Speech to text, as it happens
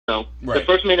So Right. the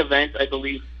first main event, I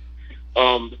believe,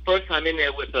 the first time in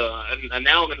there with and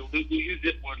now I'm going to use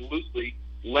this word loosely,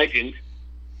 legend.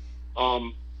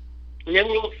 And then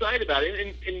we're all excited about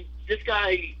it. And this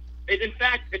guy, in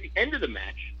fact, at the end of the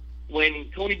match, when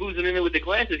Tony Boo's in there with the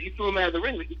glasses, he threw him out of the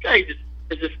ring. Like, this guy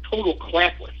is just total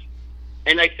classless.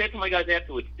 And I said to my guys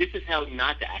afterwards, this is how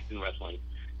not to act in wrestling.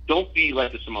 Don't be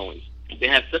like the Samoans. They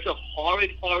have such a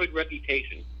horrid, horrid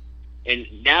reputation. And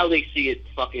now they see it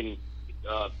fucking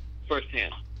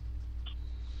firsthand.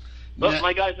 But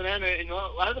my guys are down there, and a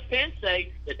lot of the fans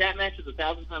say that match is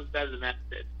 1,000 times better than that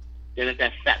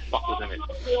fat fuck was in it.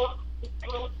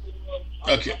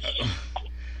 Okay.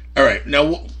 All right.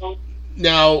 Now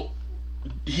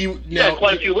you got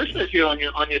quite a few listeners here on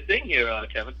your thing here,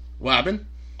 Kevin. What happened?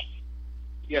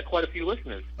 Yeah, quite a few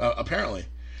listeners. Apparently.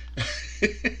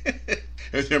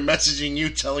 They're messaging you,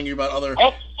 telling you about other...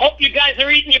 Hope you guys are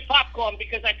eating your popcorn,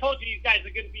 because I told you guys are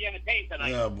going to be entertained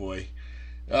tonight. Oh, boy.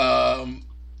 All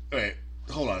right.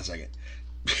 Hold on a second.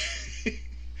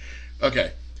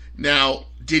 Okay. Now,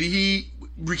 did he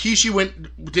went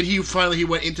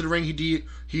into the ring?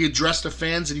 He addressed the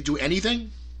fans? Did he do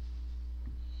anything?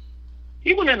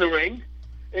 He went in the ring.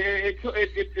 It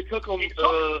took him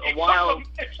a while.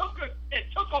 It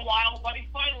took a while, but he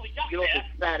finally got there. Get off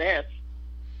his fat ass.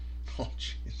 Oh,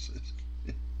 Jesus.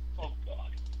 Oh,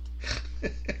 God.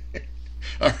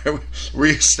 All right,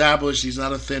 reestablished. He's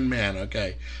not a thin man.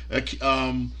 Okay.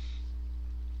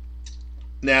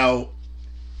 Now,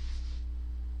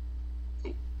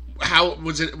 how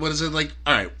was it? What is it like?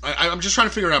 All right, I'm just trying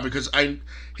to figure it out, because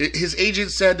his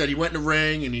agent said that he went in the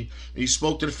ring and he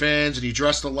spoke to the fans and he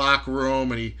dressed the locker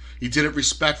room and he did it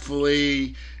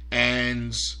respectfully,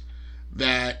 and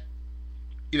that,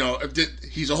 you know,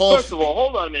 he's a whole... First of all,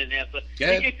 hold on a minute, NASA.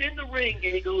 Yeah. He gets in the ring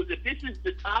and he goes, if this is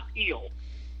the top heel,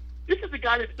 this is the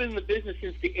guy that's been in the business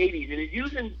since the 80s, and he's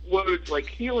using words like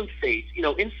heel and face, you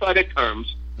know, insider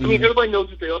terms. I mean, everybody knows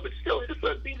what they are, but still, it's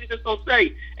just things he just don't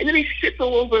say. And then he shits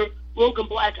all over Logan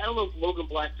Black. I don't know if Logan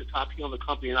Black's the top heel in the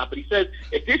company or not, but he says,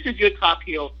 if this is your top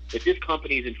heel, that this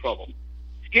company is in trouble.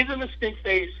 Gives him a stink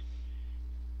face.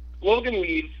 Logan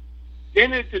leaves.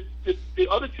 Then the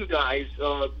other two guys,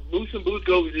 Moose and Booth,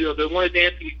 go, you know, they want to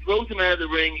dance. He throws him out of the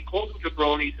ring. He calls them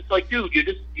jabronis. It's like, dude,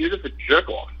 you're just a jerk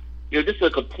off. You're just a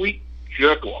complete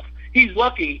jerk off. He's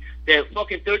lucky that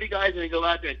fucking 30 guys are going to go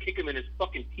out there and kick him in his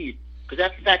fucking teeth, because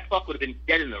that fat fuck would have been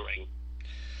dead in the ring.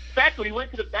 In fact, when he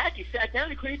went to the back, he sat down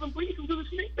and he couldn't even breathe from the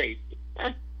snake face.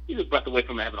 He's a breath away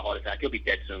from having a heart attack. He'll be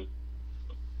dead soon.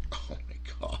 Oh, my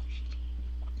God.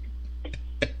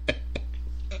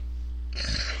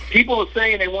 People are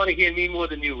saying they want to hear me more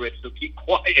than you, Rich, so keep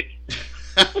quiet.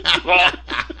 Well,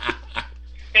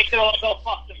 they can all go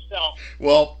fuck themselves.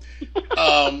 Well,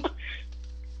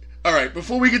 all right,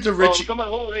 before we get to Richie... Come on,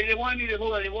 hold on. They wanted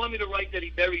me to write that he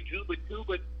buried Juba too,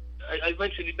 but I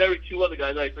mentioned he buried two other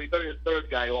guys. So he buried a third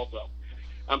guy also.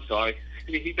 I'm sorry.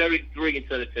 He buried 3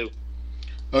 instead of 2.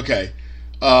 Okay.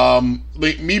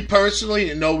 Like me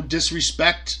personally, no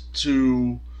disrespect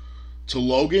to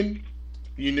Logan.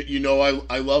 You know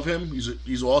I love him.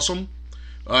 He's awesome.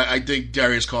 I think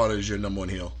Darius Carter is your number one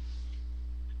heel.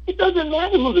 It doesn't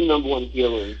matter who the number one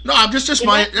heel is. No, that's just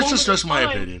my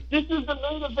opinion. This is the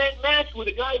main event match with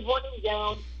a guy running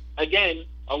down, again,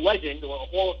 a legend or a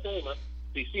Hall of Famer.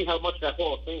 So you see how much that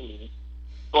Hall of Fame means.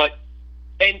 But,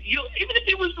 and even if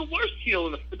he was the worst heel,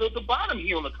 the bottom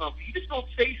heel in the company, you just don't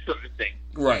say certain things.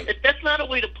 Right. That's not a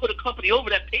way to put a company over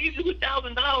that pays you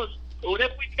 $1,000 or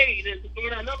whatever we pay to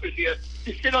throw our numbers here,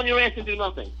 to sit on your ass and do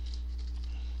nothing.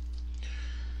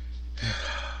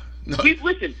 No.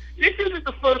 Listen, this isn't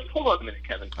the first... Hold on a minute,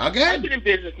 Kevin. Okay. I've been in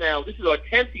business now. This is our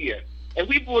 10th year. And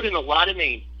we brought in a lot of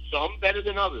names, some better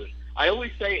than others. I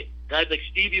always say it. Guys like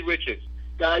Stevie Richards,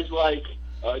 guys like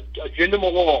Jinder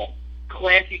Mahal,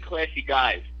 classy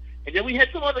guys. And then we had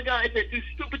some other guys that do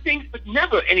stupid things, but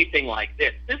never anything like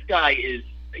this. This guy is,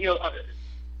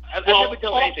 I've never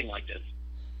done anything like this.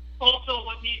 Also,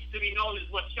 what needs to be known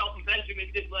is what Shelton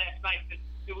Benjamin did last night to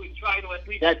try to at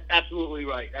least... That's absolutely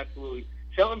right, absolutely.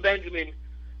 Shelton Benjamin,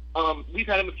 we've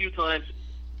had him a few times.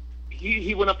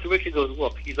 He went up to Rich and goes,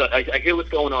 look, I hear what's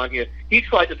going on here. He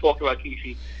tried to talk to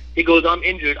Rikishi. He goes, I'm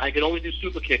injured. I can only do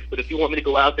super kicks, but if you want me to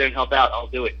go out there and help out, I'll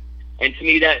do it. And to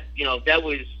me, that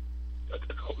was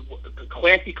a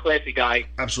classy guy.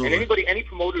 Absolutely. And any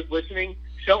promoters listening,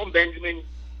 Shelton Benjamin,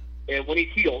 when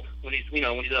he's healed, when he's at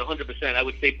 100%, I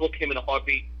would say book him in a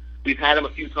heartbeat. We've had him a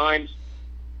few times.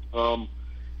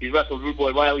 He's wrestled Rude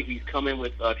Boy Riley. He's come in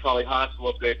with Charlie Haas, who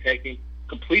loves great tag team.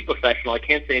 Complete professional. I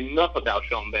can't say enough about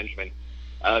Shelton Benjamin.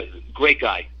 Great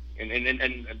guy, and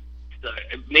it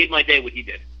made my day what he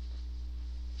did.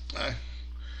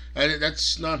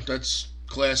 That's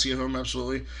classy of him,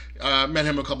 absolutely. Met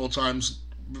him a couple of times.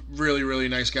 Really, really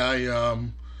nice guy.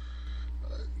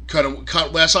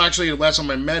 Last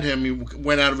time I met him, he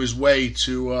went out of his way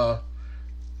to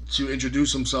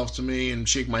introduce himself to me and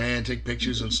shake my hand, take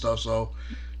pictures and stuff. So,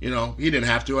 he didn't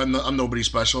have to. I'm nobody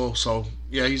special. So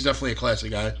yeah, he's definitely a classy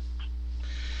guy.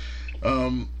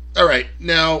 All right,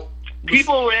 now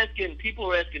people were asking,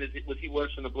 was he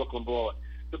worse than the Brooklyn Brawler?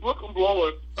 The Brooklyn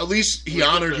Brawler. At least he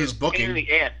honored his booking.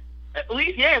 At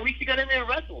least he got in there and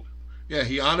wrestled. Yeah,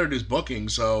 he honored his booking,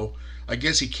 so I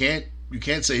guess you can't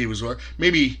say he was worse.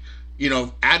 Maybe,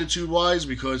 attitude-wise,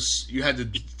 because you had to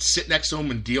sit next to him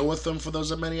and deal with him for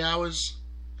those many hours.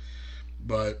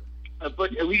 But at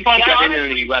least he got in there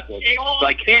and he wrestled. So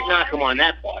I can't knock him on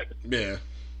that part. Yeah.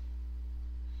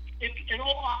 In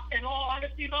all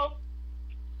honesty, though,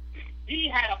 he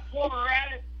had a poorer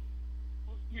attitude.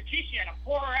 Rikishi had a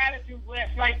poorer attitude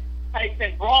last night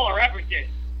than Brawler ever did.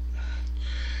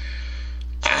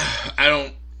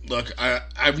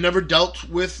 I've never dealt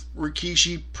with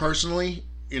Rikishi personally,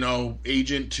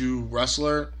 agent to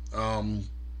wrestler.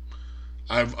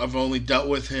 I've only dealt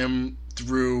with him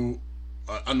through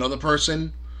another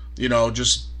person,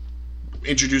 just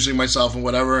introducing myself and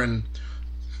whatever, and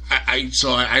I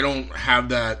don't have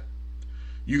that.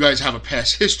 You guys have a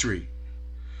past history,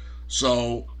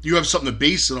 so you have something to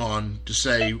base it on to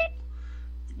say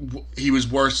he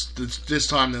was worse this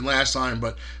time than last time,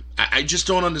 but I just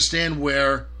don't understand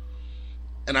where,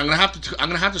 and I'm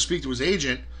gonna have to speak to his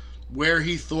agent, where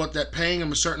he thought that paying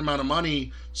him a certain amount of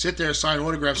money, sit there, sign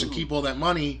autographs, and keep all that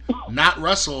money, not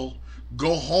wrestle,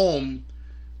 go home,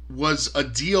 was a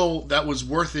deal that was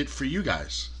worth it for you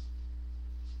guys.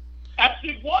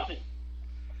 Absolutely wasn't.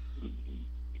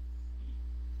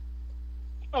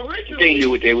 Originally, they knew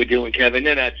what they were doing, Kevin.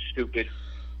 They're not stupid.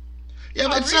 Yeah,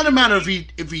 but it's not a matter if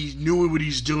he knew what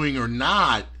he's doing or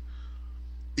not.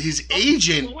 His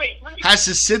agent has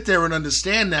to sit there and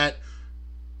understand that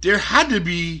there had to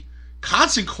be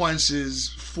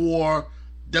consequences for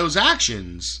those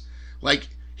actions. Like,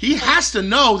 he has to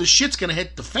know the shit's going to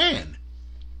hit the fan.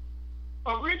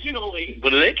 Originally... What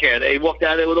do they care? They walked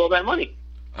out of there with all that money.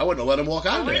 I wouldn't have let him walk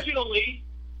out of there. Originally,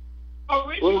 all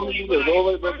they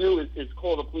do is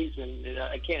call the police, and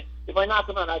I can't... If I knock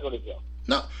him out, I go to jail.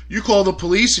 No, you call the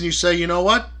police and you say, you know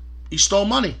what? He stole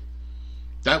money.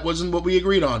 That wasn't what we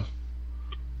agreed on.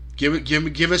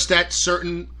 Give us that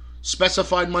certain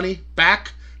specified money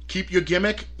back. Keep your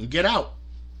gimmick and get out.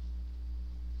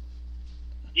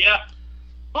 Yeah,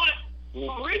 but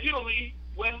originally,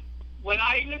 when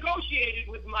I negotiated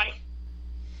with Mike,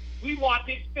 we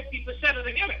wanted 50% of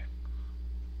the gimmick.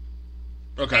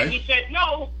 Okay. And he said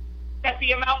no, that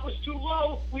the amount was too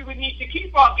low. We would need to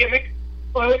keep our gimmick,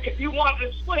 but if you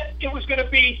wanted to split, it was going to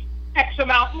be X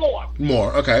amount more.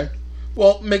 More, okay.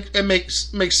 Well, it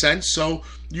makes sense. So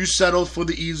you settled for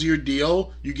the easier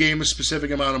deal. You gave him a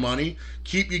specific amount of money.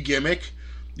 Keep your gimmick.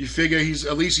 You figure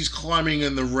he's climbing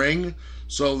in the ring,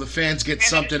 so the fans get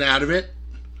something out of it.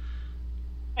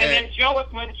 And then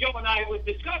when Joe and I were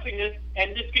discussing this,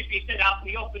 and this could be said out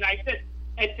in the open, I said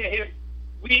to him,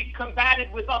 we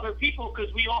combated with other people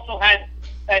because we also had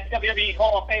WWE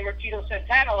Hall of Famer Tito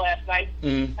Santana last night,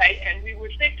 and we were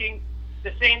thinking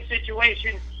the same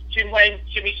situation when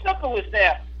Jimmy Snuka was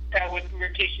there with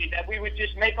Rikishi, that we would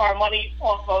just make our money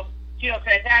off of Tito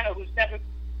Santana, who's never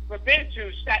been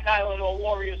to Staten Island or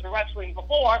Warriors or Wrestling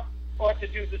before, or to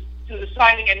do the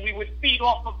signing, and we would feed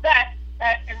off of that.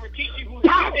 And Rikishi, who was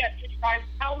there 6 times,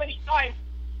 how many times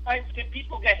did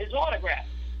people get his autograph?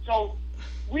 So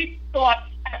we thought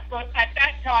at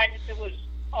that time it was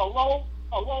a low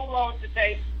road to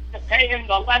take, to pay him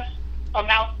the less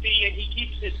amount fee, and he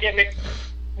keeps his gimmick,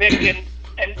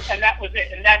 and that was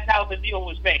it. And that's how the deal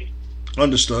was made.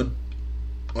 Understood.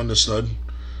 Am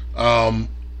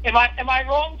I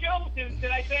wrong, Joe? Did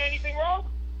I say anything wrong?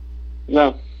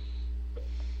 No.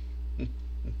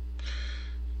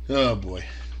 Oh boy.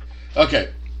 Okay.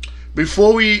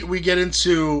 Before we get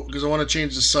into, because I want to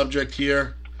change the subject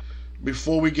here.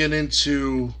 Before we get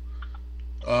into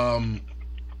the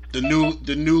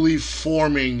newly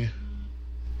forming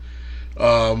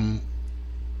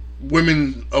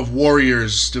Women of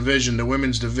Warriors division, the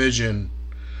women's division,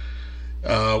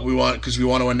 we want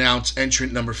to announce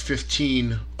entrant number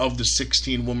 15 of the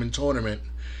 16-woman tournament.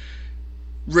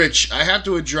 Rich, I have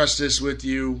to address this with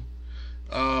you.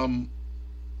 Can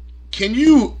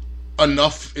you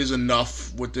enough is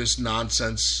enough with this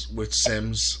nonsense with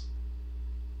Sims?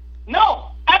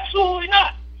 No, absolutely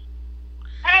not.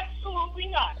 Absolutely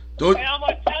not. And I'm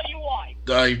going to tell you why.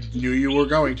 I knew you were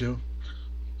going to.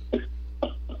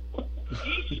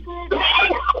 He screwed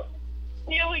me.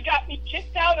 nearly got me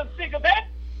kicked out of big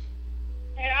events,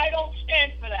 and I don't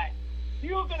stand for that.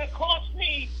 You're going to cost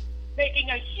me making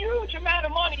a huge amount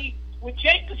of money with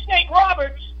Jake the Snake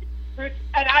Roberts, and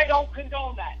I don't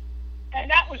condone that. And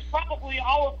that was probably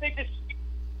our biggest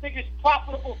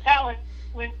profitable talent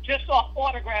when just off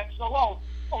autographs alone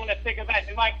on a big event.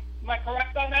 Am I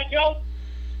correct on that, Joe?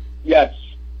 Yes.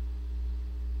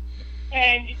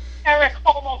 And Eric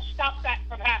almost stopped that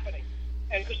from happening,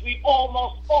 and because all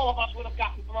of us would have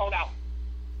gotten thrown out.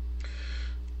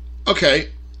 Okay,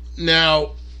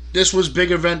 now this was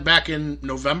big event back in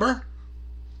November.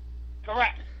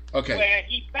 Correct. Okay. Where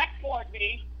he backdoored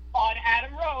me on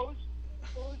Adam Rose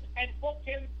and booked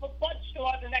him for Bud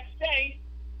Store the next day,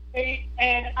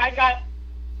 and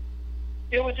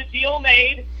there was a deal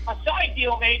made, a side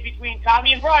deal made between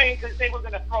Tommy and Brian because they were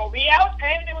going to throw me out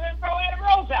and they were going to throw Adam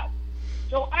Rose out.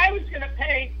 So I was going to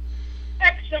pay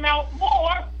X amount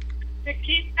more to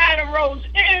keep Adam Rose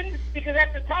in because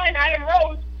at the time Adam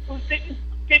Rose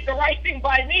did the right thing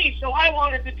by me, so I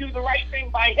wanted to do the right thing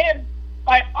by him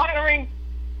by honoring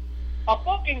a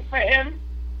booking for him.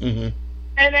 Mm-hmm.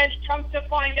 And then come to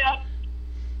find out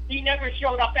he never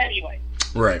showed up anyway.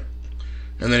 Right.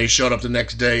 And then he showed up the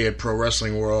next day at Pro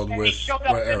Wrestling World and with he showed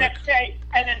up the Eric. next day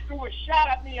and then threw a shot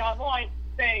at me online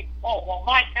saying, "Oh, well,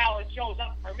 my talent shows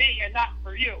up for me and not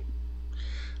for you."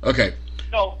 Okay.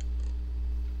 So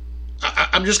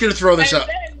I'm just going to throw this out.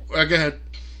 Then, Go ahead.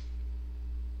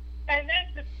 And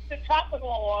then to top it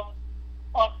all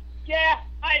off, yeah,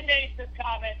 I made the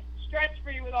comment, stretch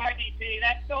free with RDT,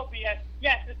 that's no BS.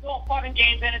 Yes, it's all fun and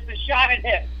games, and it's a shot at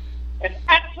him. And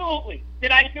absolutely,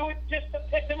 did I do it just to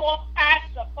piss him off?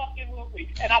 Absolutely.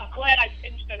 And I'm glad I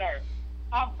pinched the nerve.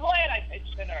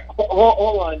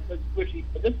 Hold on, Ricky.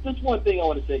 This one thing I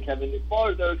want to say, Kevin. As far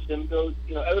as Eric Sims goes,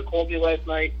 Eric called me last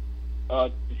night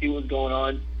to see what was going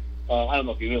on. I don't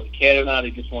know if he really cared or not.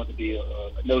 He just wanted to be a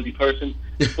nosy person.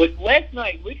 But last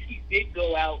night, Rikishi did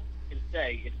go out and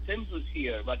say, if Sims was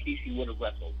here, Rikishi would have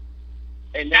wrestled.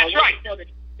 And now that's right. That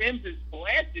Sims is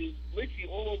blasting Rikishi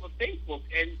all over Facebook,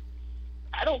 and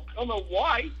I don't know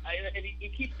why. And he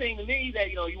keeps saying to me that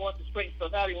he wants to straighten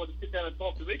stuff out. He wants to sit down and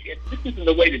talk to Rikishi. This isn't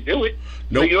the way to do it.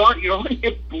 Nope. So you're on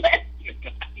here blasting the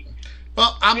guy.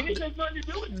 Well, It has nothing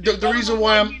to do with it.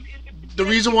 the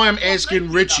reason why I'm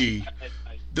asking Richie.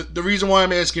 The reason why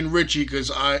I'm asking Richie because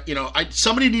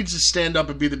somebody needs to stand up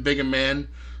and be the bigger man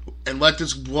and let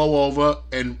this blow over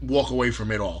and walk away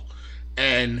from it all,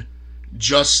 and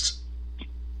that's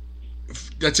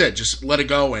it. Just let it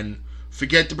go and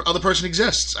forget the other person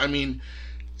exists. I mean,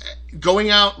 going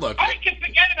out. Look, I can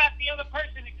forget about the other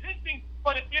person existing,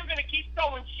 but if you're going to keep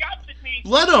throwing shots at me,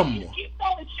 let him. Keep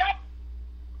throwing shots.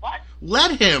 What?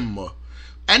 Let him.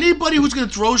 Anybody who's going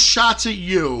to throw shots at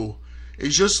you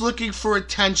is just looking for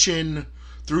attention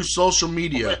through social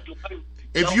media.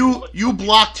 If you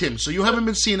blocked him, so you haven't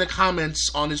been seeing the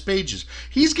comments on his pages.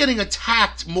 He's getting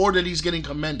attacked more than he's getting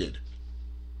commended.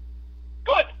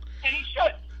 Good, and he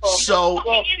should. So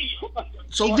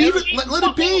leave it. Let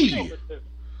it be.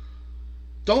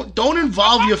 Don't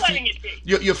involve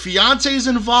your fiance's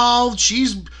involved.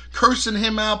 She's cursing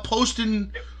him out,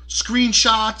 posting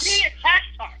screenshots. He attacked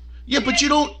her. Yeah, but you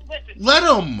don't let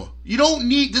him. You don't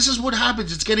need. This is what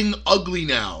happens. It's getting ugly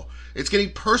now. It's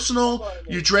getting personal.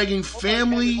 You're dragging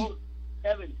family. Hold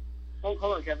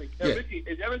on, Kevin. Yeah. Richie,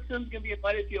 is Eric Sims going to be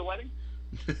invited to your wedding?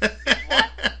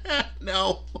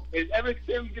 No. Is Eric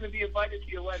Sims going to be invited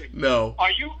to your wedding? No.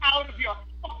 Are you out of your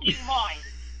fucking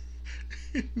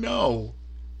mind? No.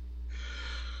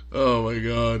 Oh my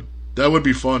God, that would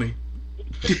be funny.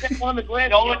 On the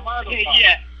glass,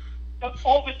 yeah.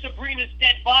 Over Sabrina's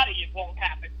dead body, it won't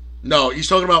happen. No, he's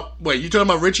talking about. Wait, you talking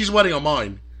about Richie's wedding or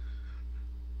mine?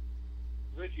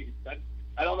 Richie,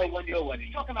 I don't know when your wedding.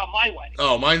 You're talking about my wedding.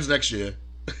 Oh, mine's next year.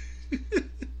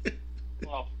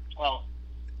 Well.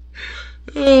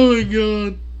 Oh my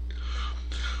God.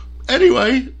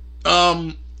 Anyway,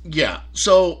 yeah.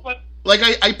 So, like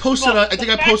I posted. I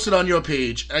think I posted on your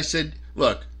page. I said,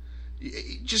 look,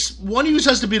 just one of you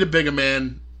has to be the bigger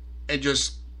man, and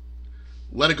just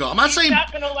let it go. I'm not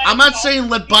saying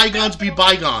let bygones be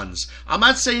bygones. I'm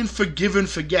not saying forgive and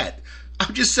forget.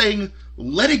 I'm just saying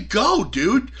let it go,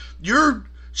 dude. You're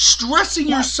stressing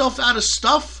yourself out of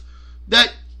stuff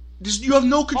that you have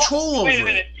no control over. Wait a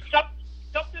minute.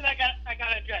 Something I got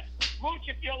to address. Mooch,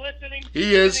 if you're listening,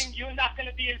 you're not going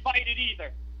to be invited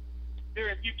either.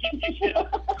 If you keep your shit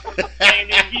up.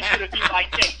 And he's going to be my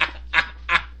date.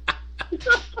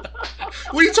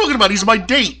 What are you talking about? He's my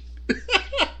date.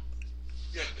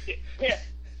 Here,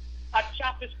 I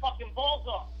chop his fucking balls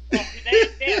off. So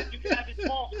today, you can have his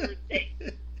balls for his date.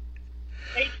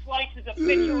 8 slices of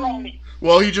picturoni.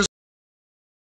 Well, he just